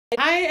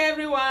Hi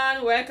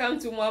everyone, welcome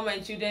to Mom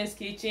and Children's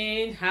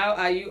Kitchen. How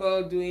are you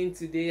all doing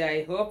today?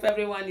 I hope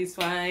everyone is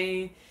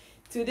fine.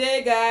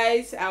 Today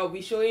guys, I'll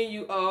be showing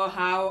you all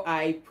how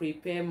I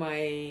prepare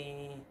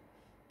my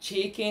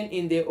chicken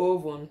in the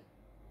oven.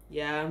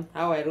 Yeah,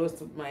 how I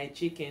roast my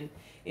chicken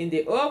in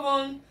the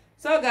oven.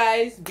 So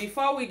guys,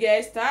 before we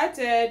get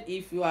started,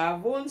 if you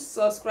haven't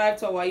subscribed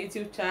to our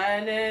YouTube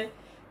channel,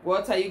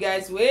 what are you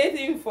guys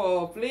waiting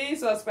for?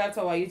 Please subscribe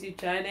to our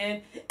YouTube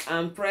channel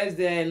and press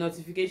the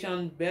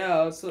notification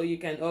bell so you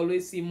can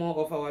always see more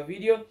of our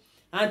video.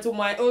 And to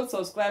my old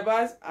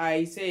subscribers,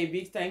 I say a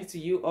big thanks to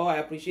you all. I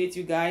appreciate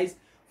you guys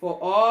for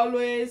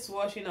always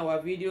watching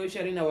our video,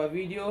 sharing our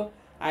video.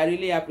 I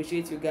really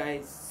appreciate you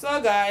guys.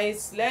 So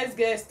guys, let's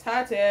get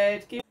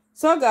started.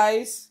 So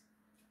guys,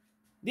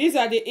 these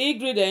are the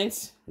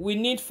ingredients we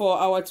need for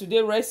our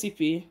today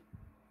recipe.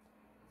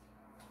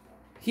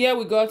 Here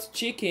we got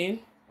chicken,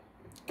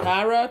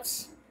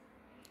 carrots,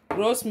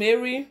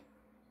 rosemary,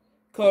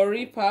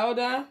 curry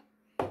powder,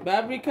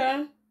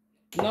 paprika,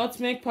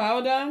 nutmeg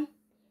powder,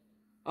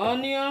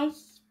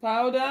 onions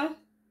powder,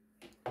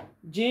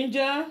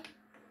 ginger,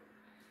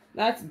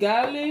 that's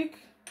garlic,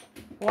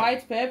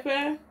 white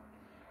pepper,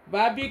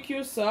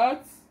 barbecue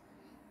salt,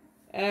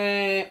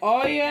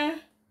 oil,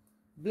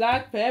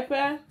 black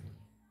pepper,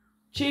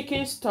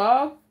 chicken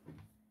stock,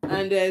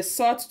 and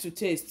salt to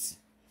taste.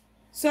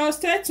 So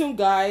stay tuned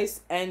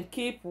guys and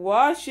keep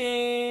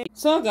watching.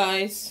 So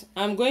guys,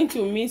 I'm going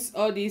to mix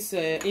all these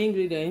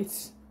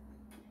ingredients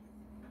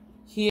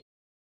here.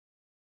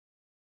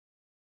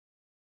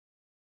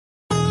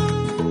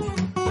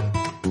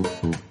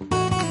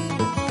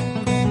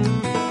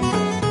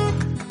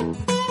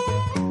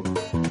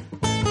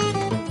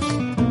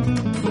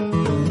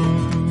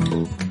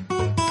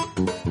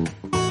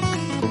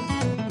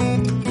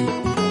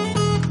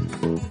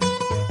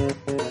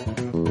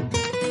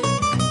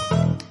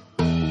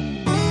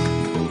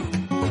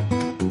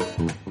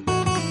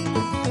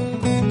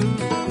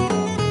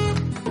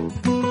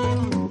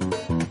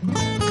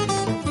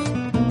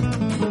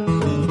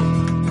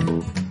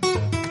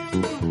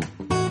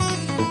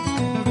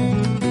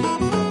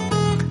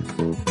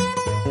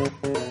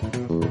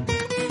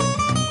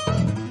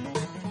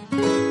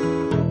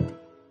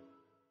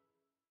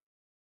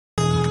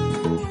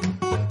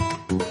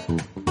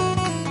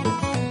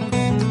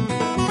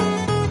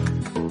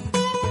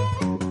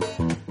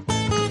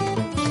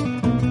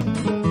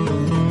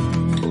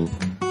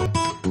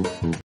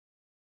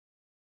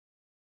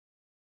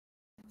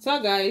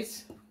 So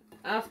guys,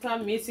 after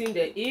mixing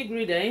the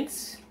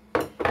ingredients,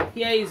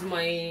 here is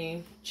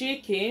my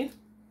chicken.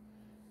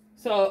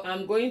 So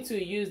I'm going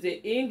to use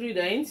the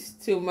ingredients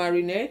to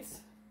marinate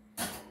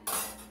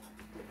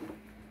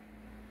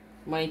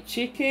my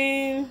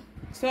chicken.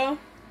 So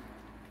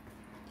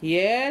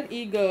here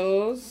it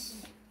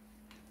goes.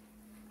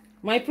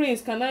 My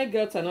prince, can I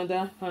get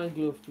another hand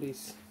glove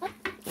please?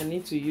 I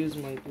need to use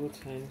my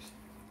both hands.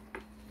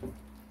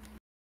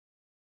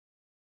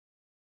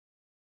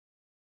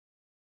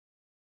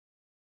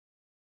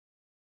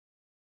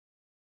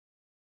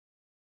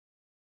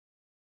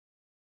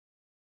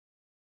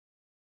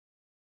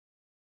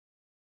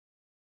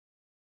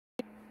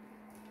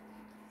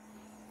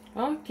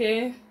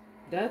 Okay,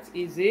 that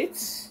is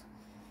it.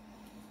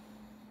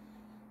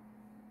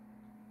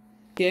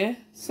 Okay,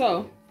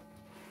 so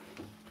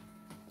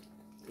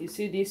you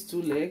see these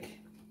two legs,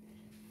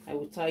 I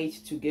will tie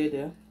it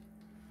together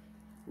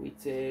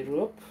with a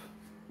rope.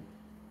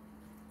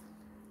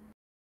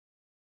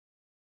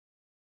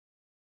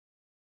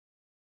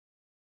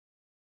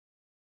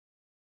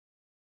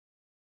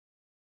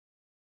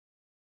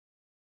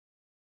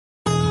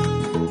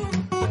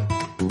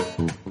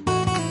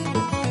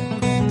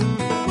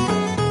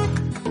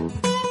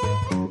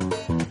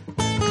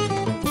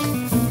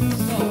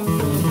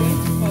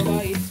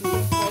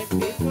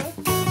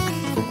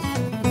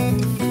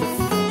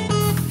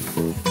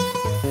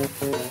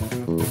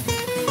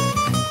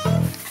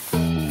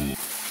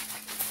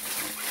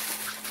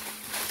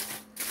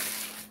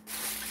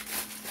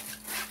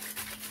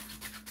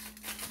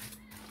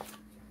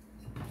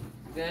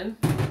 Then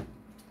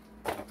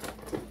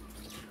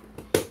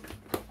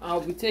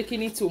I'll be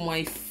taking it to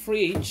my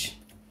fridge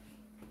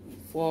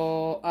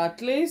for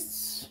at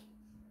least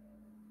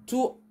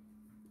two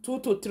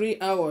to 3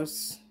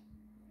 hours.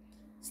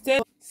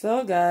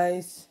 So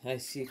guys,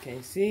 as you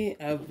can see,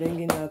 I'm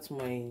bringing out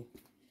my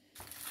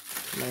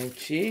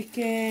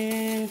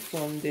chicken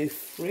from the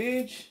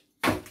fridge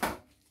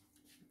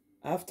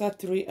after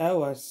 3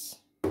 hours.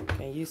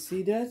 Can you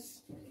see that?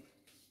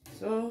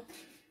 So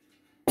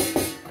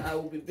I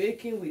will be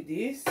baking with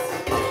this.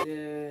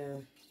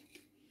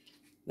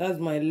 That's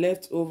my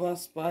leftover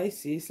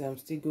spices. I'm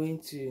still going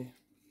to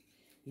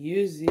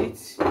use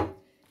it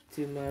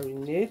to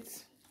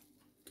marinate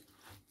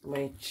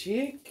my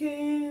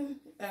chicken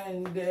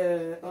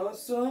and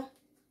also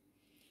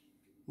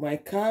my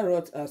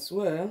carrot as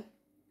well.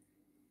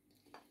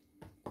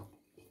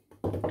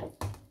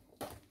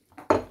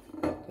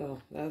 So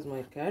that's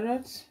my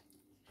carrot.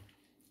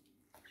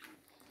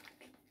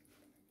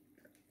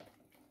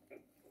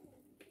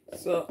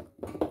 So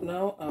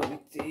now I'll be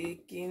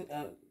taking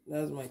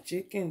that's my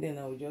chicken, then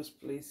I'll just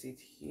place it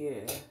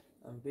here.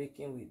 I'm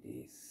baking with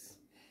this,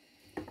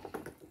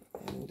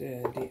 and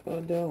the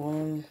other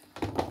one,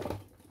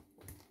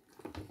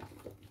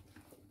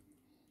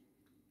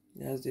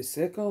 that's the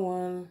second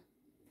one,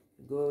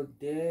 go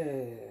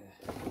there.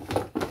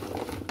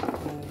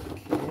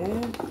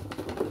 Okay.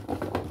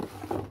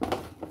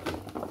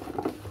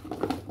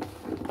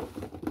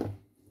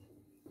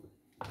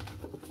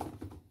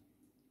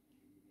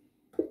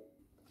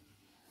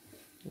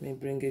 Let me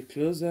bring it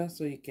closer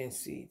so you can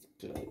see it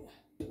clearly.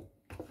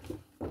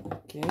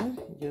 Okay,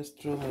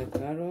 just throw my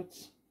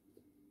carrots.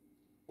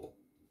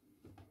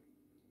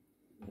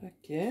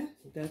 Okay,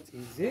 that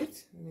is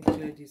it. Let me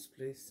clear this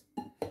place.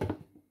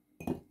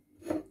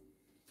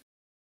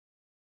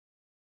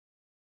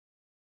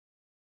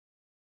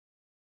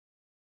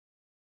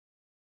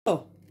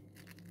 Oh,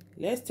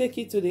 let's take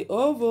it to the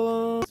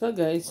oven. So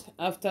guys,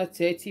 after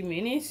 30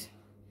 minutes,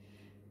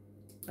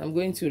 I'm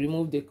going to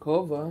remove the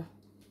cover.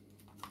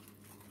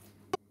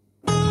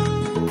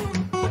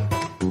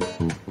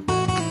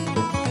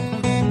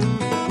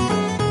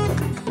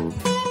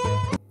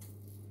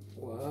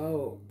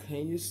 Wow,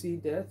 can you see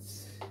that?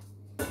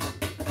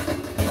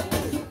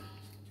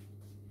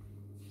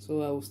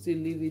 So I will still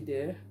leave it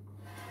there.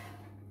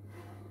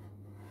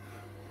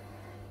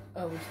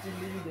 I will still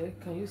leave it there.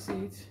 Can you see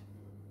it?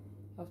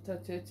 After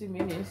 30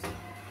 minutes.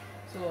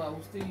 So I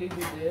will still leave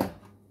it there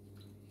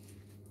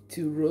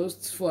to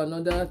roast for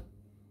another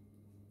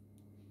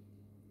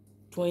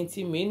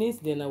 20 minutes.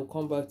 Then I will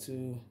come back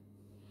to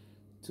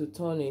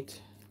turn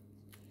it.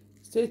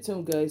 Stay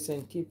tuned guys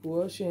and keep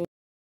watching.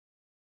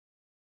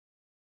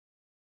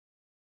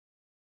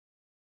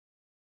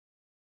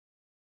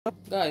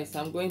 Guys,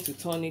 I'm going to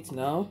turn it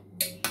now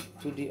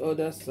to the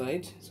other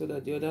side so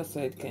that the other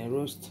side can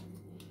roast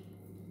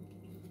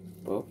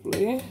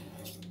properly.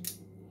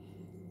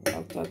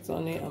 After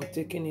turning, I'm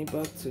taking it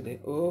back to the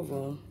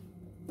oven.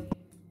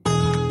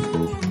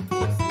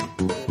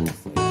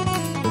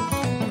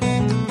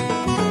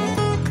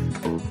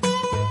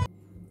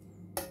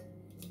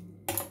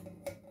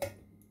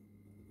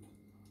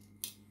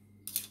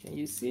 Can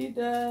you see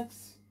that?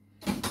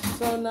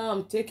 So now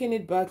I'm taking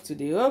it back to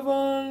the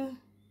oven.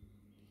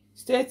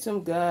 Stay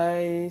tuned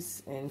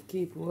guys and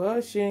keep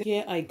watching.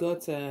 Here I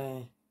got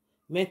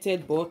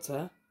melted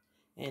butter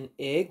and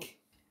egg.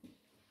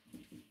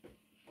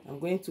 I'm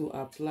going to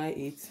apply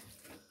it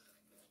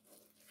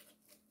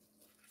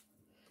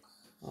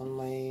on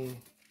my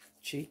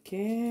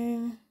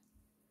chicken.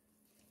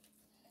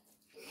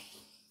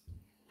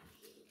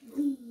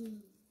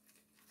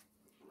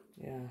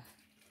 Yeah,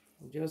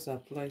 just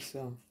apply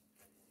some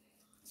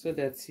so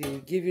that it will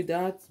give you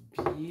that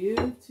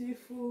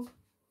beautiful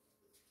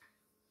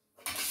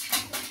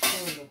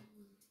color.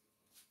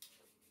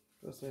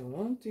 Because I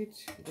want it,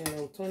 then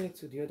I'll turn it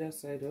to the other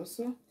side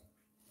also.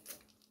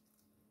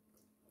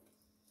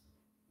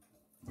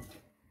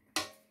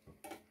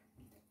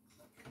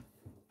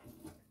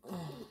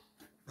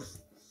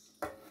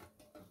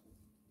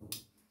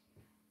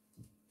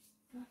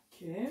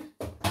 Okay.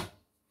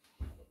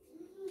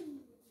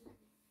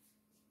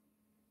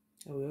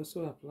 I will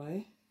also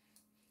apply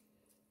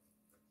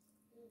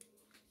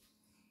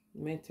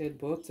melted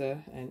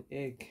butter and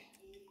egg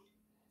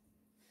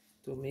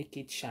to make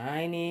it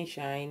shiny,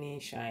 shiny,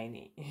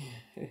 shiny.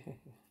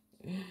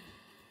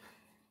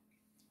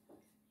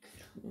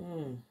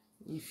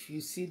 If you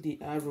see the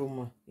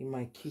aroma in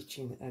my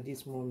kitchen at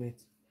this moment,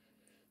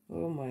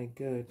 oh my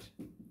God.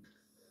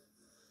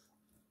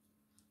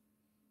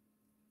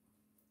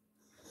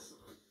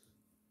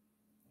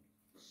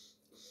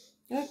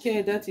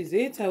 Okay, that is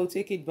it. I will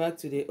take it back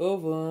to the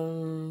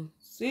oven.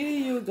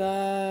 See you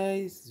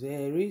guys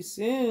very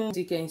soon. As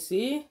you can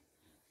see,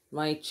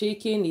 my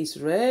chicken is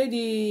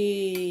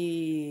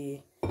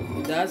ready.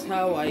 That's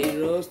how I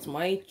roast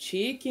my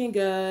chicken,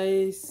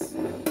 guys.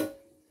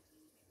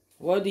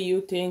 What do you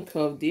think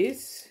of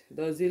this?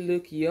 Does it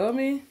look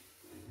yummy?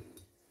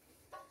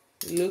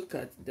 Look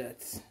at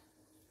that.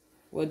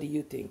 What do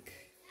you think?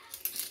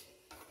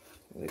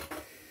 Look.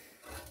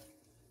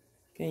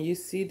 Can you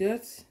see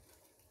that?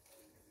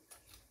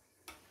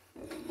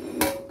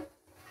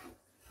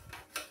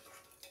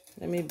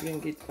 Let me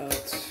bring it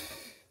out.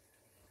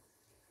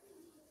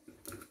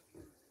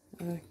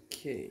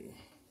 Okay.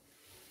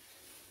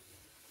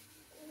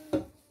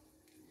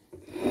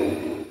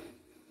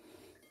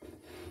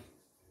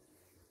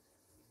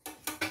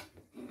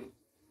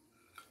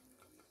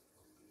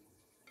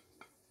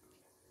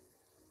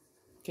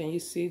 Can you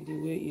see the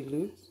way it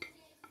looks?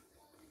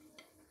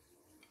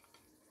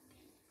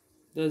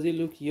 Does it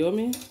look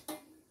yummy?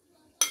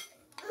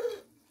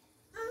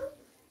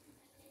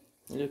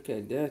 Look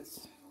at that.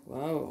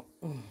 Wow.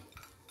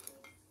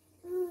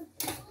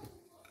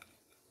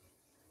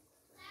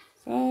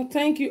 So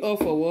thank you all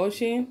for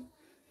watching.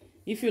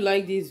 If you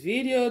like this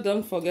video,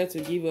 don't forget to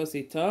give us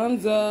a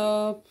thumbs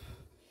up.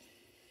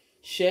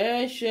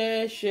 Share.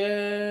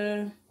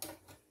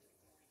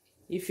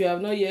 If you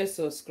have not yet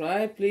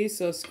subscribed, please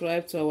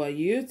subscribe to our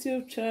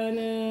YouTube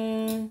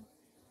channel.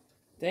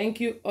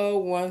 Thank you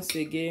all once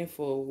again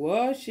for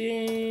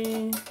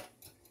watching.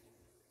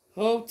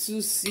 Hope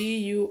to see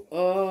you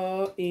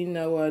all in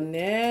our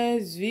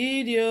next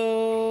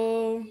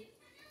video.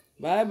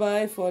 Bye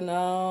bye for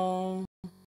now.